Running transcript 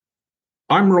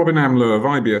I'm Robin Amler of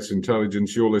IBS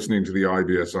Intelligence. You're listening to the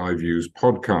IBS iViews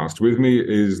podcast. With me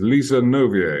is Lisa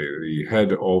Novier, the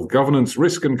head of governance,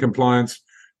 risk and compliance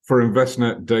for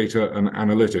Investnet Data and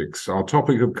Analytics. Our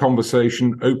topic of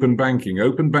conversation, open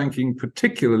banking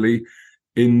particularly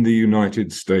in the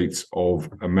United States of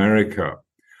America,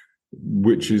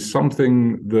 which is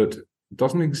something that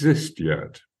doesn't exist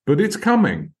yet, but it's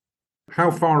coming. How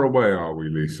far away are we,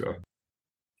 Lisa?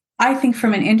 I think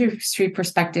from an industry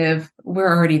perspective, we're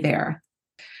already there.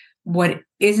 What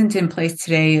isn't in place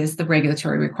today is the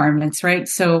regulatory requirements, right?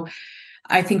 So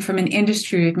I think from an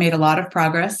industry, we've made a lot of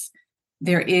progress.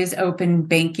 There is open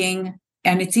banking,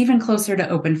 and it's even closer to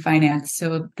open finance.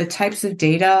 So the types of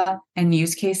data and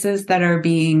use cases that are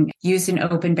being used in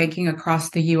open banking across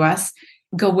the US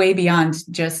go way beyond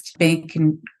just bank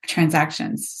and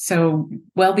transactions. So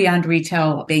well beyond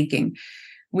retail banking.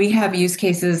 We have use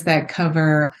cases that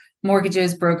cover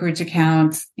mortgages, brokerage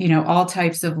accounts, all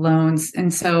types of loans.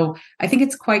 And so I think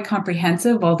it's quite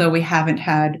comprehensive, although we haven't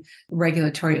had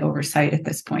regulatory oversight at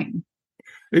this point.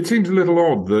 It seems a little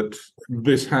odd that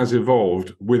this has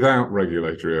evolved without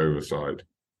regulatory oversight.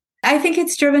 I think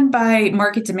it's driven by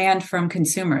market demand from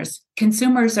consumers.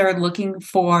 Consumers are looking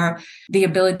for the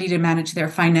ability to manage their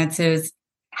finances,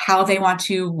 how they want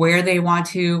to, where they want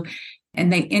to,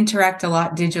 and they interact a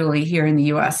lot digitally here in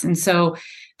the US. And so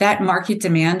that market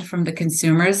demand from the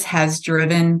consumers has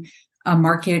driven a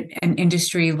market and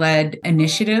industry-led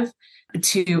initiative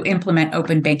to implement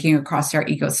open banking across our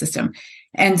ecosystem.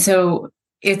 And so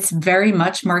it's very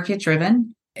much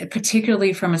market-driven,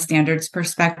 particularly from a standards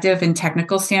perspective and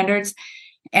technical standards.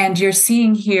 And you're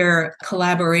seeing here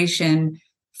collaboration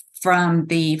from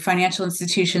the financial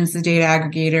institutions, the data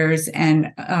aggregators,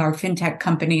 and our fintech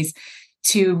companies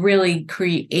to really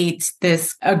create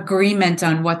this agreement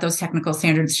on what those technical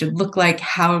standards should look like,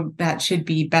 how that should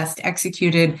be best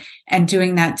executed, and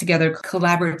doing that together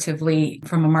collaboratively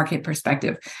from a market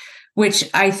perspective, which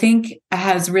I think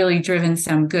has really driven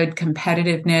some good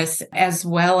competitiveness as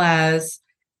well as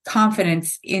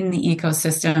confidence in the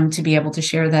ecosystem to be able to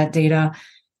share that data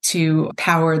to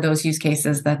power those use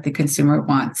cases that the consumer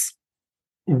wants.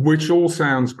 Which all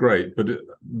sounds great, but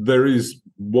there is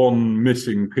one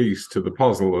missing piece to the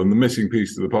puzzle, and the missing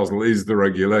piece to the puzzle is the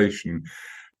regulation.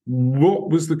 What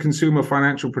was the Consumer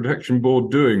Financial Protection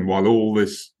Board doing while all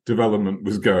this development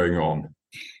was going on?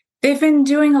 They've been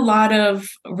doing a lot of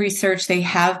research. They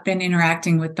have been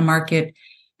interacting with the market,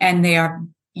 and they are,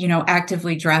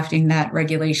 actively drafting that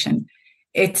regulation.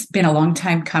 It's been a long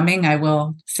time coming, I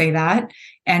will say that.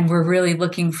 And we're really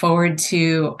looking forward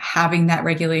to having that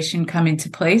regulation come into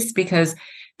place because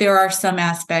there are some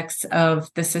aspects of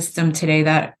the system today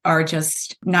that are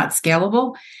just not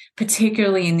scalable,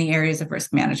 particularly in the areas of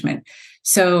risk management.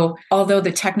 So although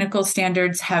the technical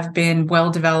standards have been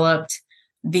well developed,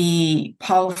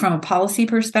 from a policy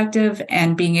perspective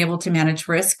and being able to manage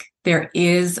risk, there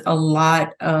is a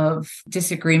lot of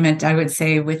disagreement, I would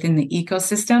say, within the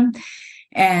ecosystem.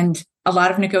 And a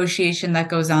lot of negotiation that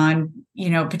goes on,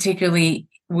 particularly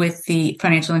with the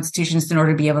financial institutions in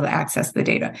order to be able to access the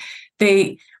data.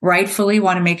 They rightfully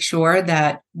want to make sure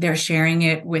that they're sharing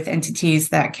it with entities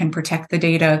that can protect the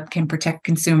data, can protect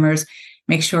consumers,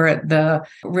 make sure the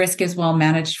risk is well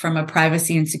managed from a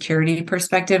privacy and security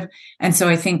perspective. And so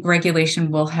I think regulation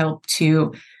will help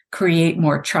to create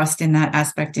more trust in that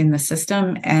aspect in the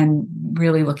system, and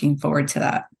really looking forward to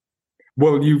that.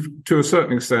 Well, you've, to a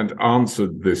certain extent,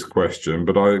 answered this question,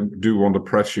 but I do want to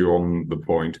press you on the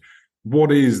point.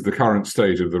 What is the current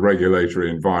state of the regulatory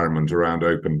environment around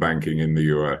open banking in the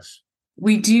US?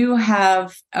 We do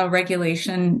have a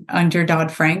regulation under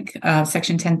Dodd-Frank,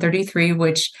 Section 1033,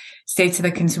 which states that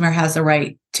the consumer has a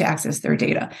right to access their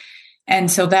data. And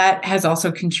so that has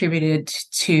also contributed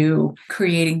to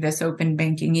creating this open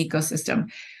banking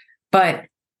ecosystem. But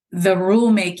the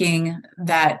rulemaking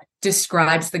that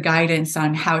describes the guidance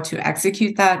on how to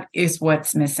execute that is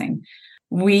what's missing.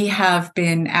 We have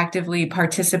been actively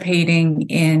participating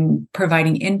in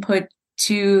providing input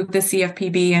to the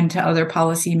CFPB and to other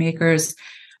policymakers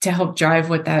to help drive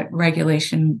what that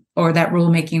regulation or that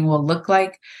rulemaking will look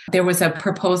like. There was a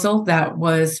proposal that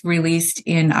was released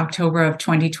in October of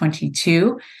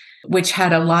 2022, which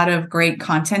had a lot of great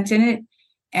content in it.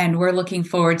 And we're looking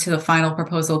forward to the final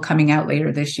proposal coming out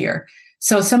later this year.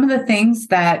 So some of the things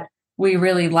that we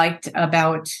really liked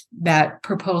about that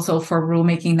proposal for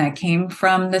rulemaking that came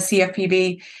from the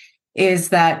CFPB is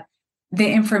that the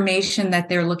information that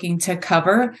they're looking to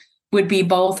cover would be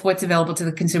both what's available to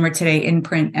the consumer today in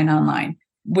print and online,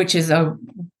 which is a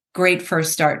great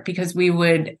first start, because we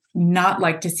would not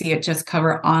like to see it just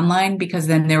cover online, because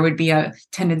then there would be a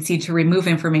tendency to remove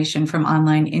information from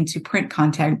online into print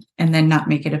content and then not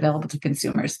make it available to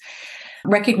consumers.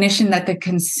 Recognition that the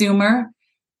consumer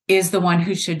is the one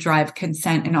who should drive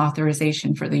consent and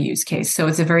authorization for the use case. So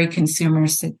it's a very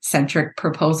consumer-centric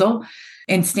proposal,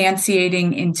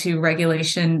 instantiating into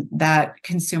regulation that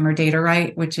consumer data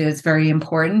right, which is very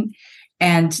important.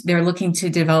 And they're looking to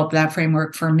develop that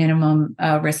framework for minimum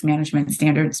risk management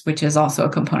standards, which is also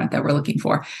a component that we're looking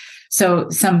for. So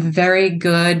some very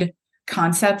good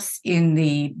concepts in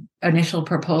the initial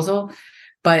proposal,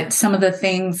 but some of the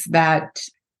things that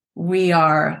we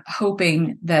are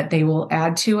hoping that they will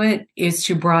add to it is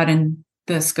to broaden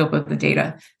the scope of the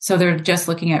data. So they're just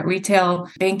looking at retail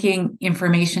banking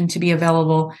information to be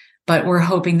available, but we're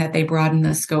hoping that they broaden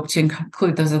the scope to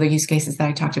include those other use cases that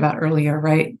I talked about earlier,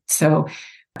 right? So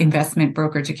investment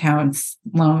brokerage accounts,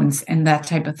 loans, and that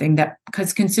type of thing, that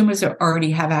because consumers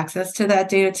already have access to that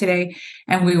data today.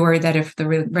 And we worry that if the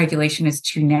regulation is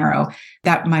too narrow,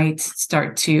 that might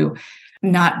start to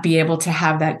not be able to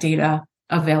have that data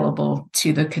available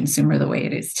to the consumer the way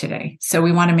it is today. So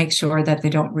we want to make sure that they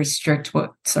don't restrict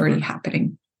what's already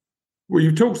happening. Well,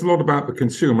 you talked a lot about the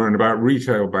consumer and about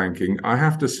retail banking. I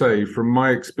have to say, from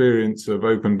my experience of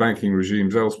open banking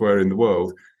regimes elsewhere in the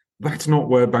world, that's not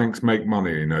where banks make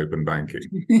money in open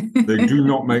banking. They do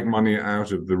not make money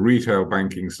out of the retail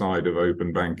banking side of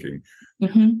open banking.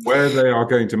 Mm-hmm. Where they are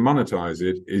going to monetize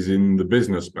it is in the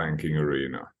business banking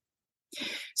arena.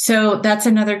 So that's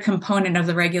another component of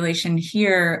the regulation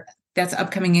here that's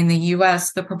upcoming in the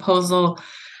US. The proposal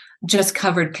just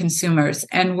covered consumers,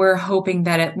 and we're hoping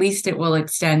that at least it will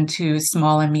extend to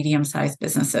small and medium-sized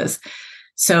businesses.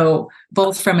 So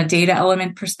both from a data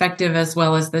element perspective, as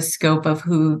well as the scope of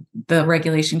who the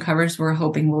regulation covers, we're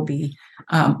hoping will be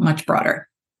much broader.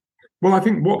 Well, I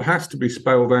think what has to be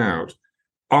spelled out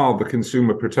are the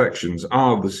consumer protections,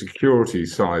 are the security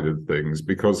side of things,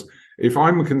 because if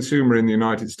I'm a consumer in the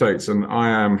United States and I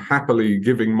am happily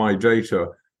giving my data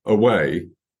away,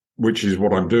 which is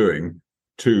what I'm doing,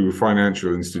 to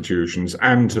financial institutions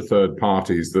and to third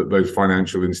parties that those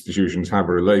financial institutions have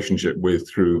a relationship with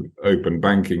through open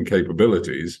banking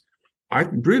capabilities, I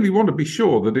really want to be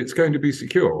sure that it's going to be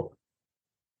secure.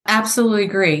 Absolutely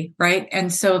agree, right?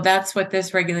 And so that's what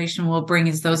this regulation will bring,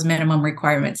 is those minimum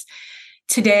requirements.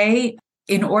 Today,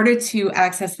 in order to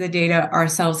access the data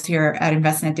ourselves here at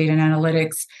Envestnet Data and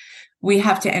Analytics, we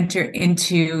have to enter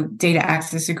into data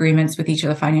access agreements with each of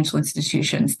the financial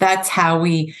institutions. That's how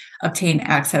we obtain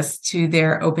access to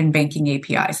their open banking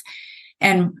APIs.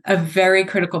 And a very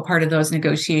critical part of those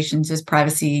negotiations is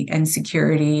privacy and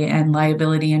security and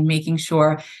liability, and making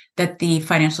sure that the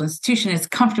financial institution is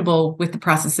comfortable with the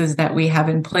processes that we have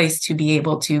in place to be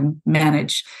able to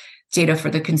manage data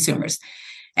for the consumers.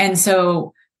 And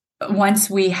so once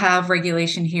we have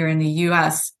regulation here in the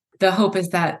US, the hope is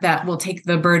that that will take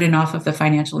the burden off of the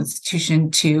financial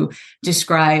institution to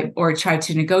describe or try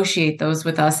to negotiate those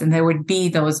with us. And there would be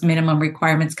those minimum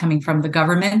requirements coming from the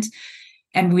government.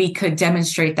 And we could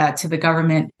demonstrate that to the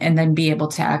government and then be able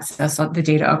to access the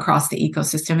data across the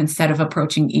ecosystem instead of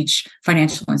approaching each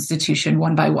financial institution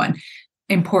one by one.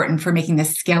 Important for making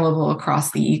this scalable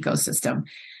across the ecosystem.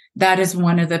 That is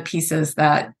one of the pieces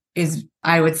that is,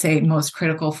 I would say, most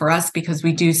critical for us, because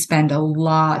we do spend a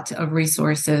lot of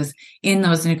resources in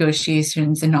those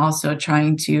negotiations and also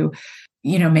trying to,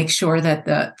 make sure that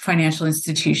the financial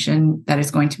institution that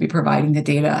is going to be providing the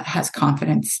data has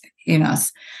confidence in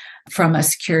us from a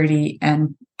security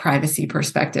and privacy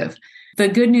perspective. The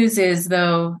good news is,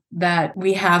 though, that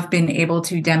we have been able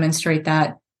to demonstrate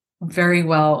that very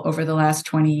well over the last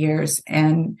 20 years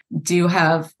and do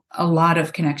have a lot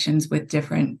of connections with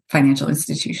different financial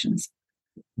institutions.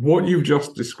 What you've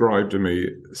just described to me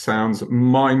sounds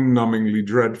mind-numbingly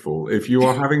dreadful. If you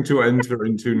are having to enter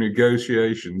into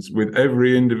negotiations with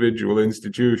every individual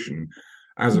institution,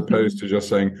 as opposed to just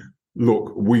saying,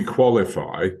 look, we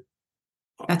qualify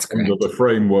under the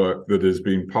framework that has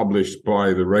been published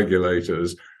by the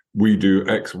regulators, we do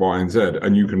X, Y, and Z.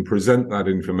 And you can present that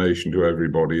information to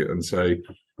everybody and say,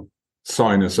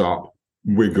 sign us up,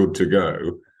 we're good to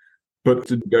go. But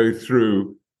to go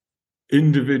through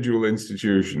individual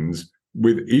institutions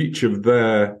with each of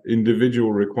their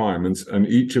individual requirements and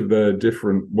each of their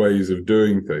different ways of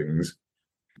doing things,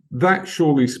 that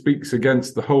surely speaks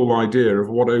against the whole idea of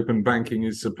what open banking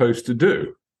is supposed to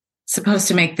do. Supposed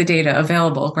to make the data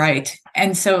available, right?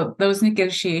 And so those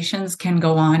negotiations can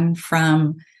go on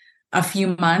from a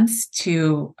few months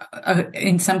to,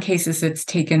 in some cases, it's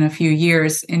taken a few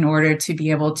years in order to be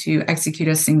able to execute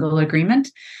a single agreement.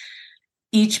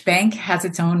 each bank has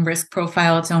its own risk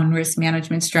profile, its own risk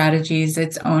management strategies,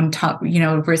 its own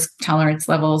risk tolerance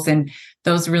levels. And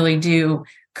those really do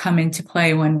come into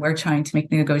play when we're trying to make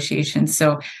negotiations.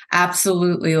 So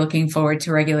absolutely looking forward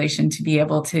to regulation to be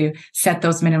able to set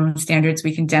those minimum standards.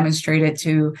 We can demonstrate it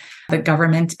to the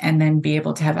government and then be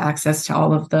able to have access to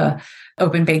all of the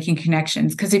open banking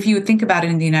connections. Because if you think about it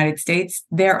in the United States,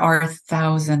 there are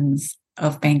thousands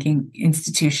of banking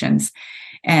institutions.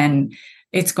 And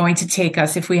it's going to take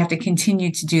us, if we have to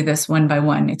continue to do this one by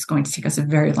one, it's going to take us a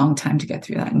very long time to get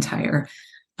through that entire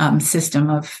system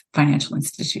of financial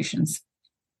institutions.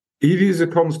 It is a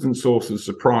constant source of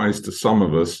surprise to some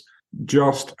of us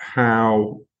just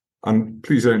how, and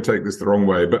please don't take this the wrong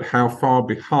way, but how far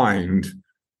behind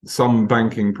some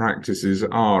banking practices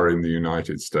are in the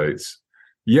United States.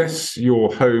 Yes,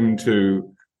 you're home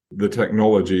to the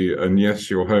technology, and yes,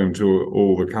 you're home to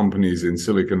all the companies in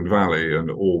Silicon Valley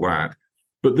and all that.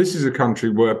 But this is a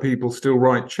country where people still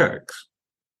write checks.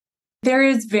 There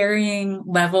is varying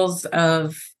levels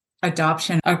of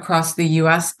adoption across the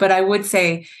US, but I would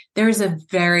say there is a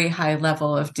very high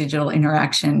level of digital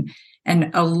interaction. And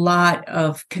a lot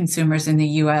of consumers in the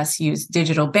US use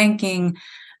digital banking,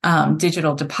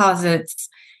 digital deposits.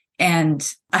 And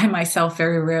I myself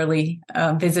very rarely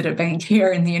visit a bank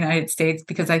here in the United States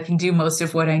because I can do most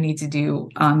of what I need to do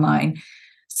online.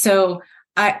 So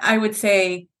I would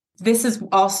say this is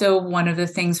also one of the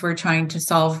things we're trying to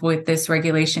solve with this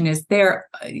regulation is there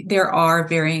are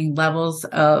varying levels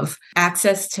of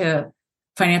access to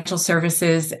financial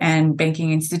services and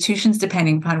banking institutions,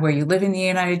 depending upon where you live in the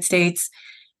United States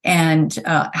and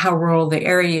how rural the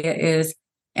area is.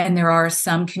 And there are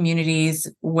some communities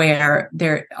where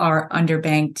there are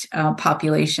underbanked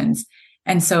populations.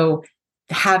 And so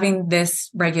having this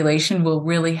regulation will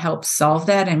really help solve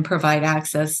that and provide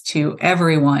access to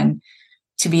everyone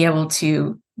to be able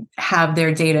to have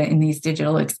their data in these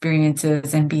digital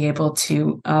experiences and be able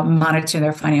to monitor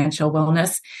their financial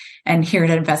wellness. And here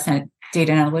at Investnet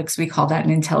Data Analytics, we call that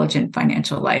an intelligent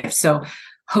financial life. So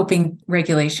hoping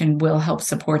regulation will help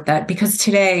support that because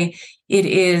today it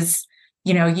is,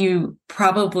 you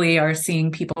probably are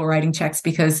seeing people writing checks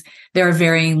because there are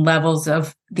varying levels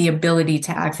of the ability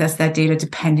to access that data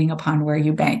depending upon where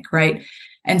you bank, right?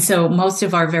 And so most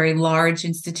of our very large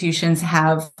institutions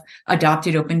have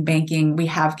adopted open banking. We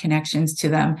have connections to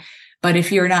them. But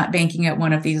if you're not banking at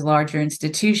one of these larger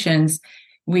institutions,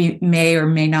 we may or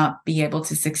may not be able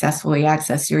to successfully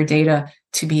access your data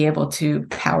to be able to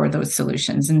power those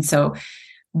solutions. And so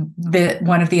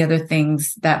one of the other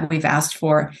things that we've asked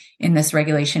for in this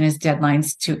regulation is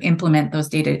deadlines to implement those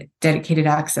data dedicated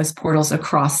access portals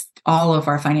across all of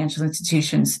our financial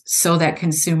institutions so that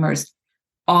consumers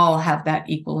all have that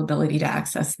equal ability to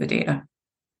access the data.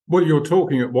 Well, you're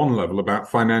talking at one level about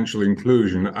financial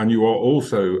inclusion, and you are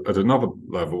also at another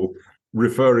level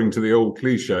referring to the old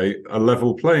cliche, a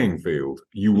level playing field.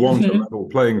 You want a level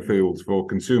playing field for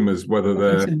consumers, whether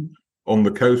they're on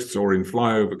the coasts or in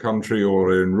flyover country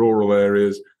or in rural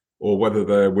areas, or whether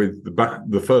they're with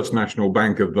the First National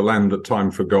Bank of the land that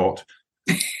time forgot.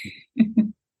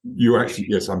 You actually,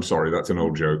 yes, I'm sorry, that's an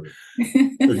old joke.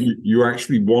 You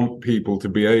actually want people to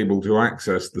be able to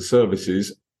access the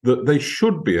services that they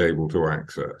should be able to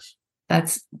access.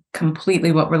 That's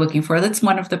completely what we're looking for. That's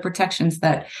one of the protections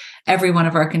that every one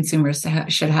of our consumers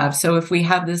should have. So if we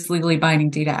have this legally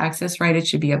binding data access right, it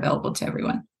should be available to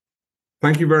everyone.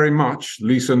 Thank you very much,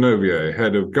 Lisa Novier,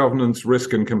 Head of Governance,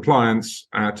 Risk and Compliance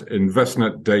at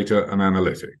Investnet Data and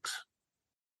Analytics.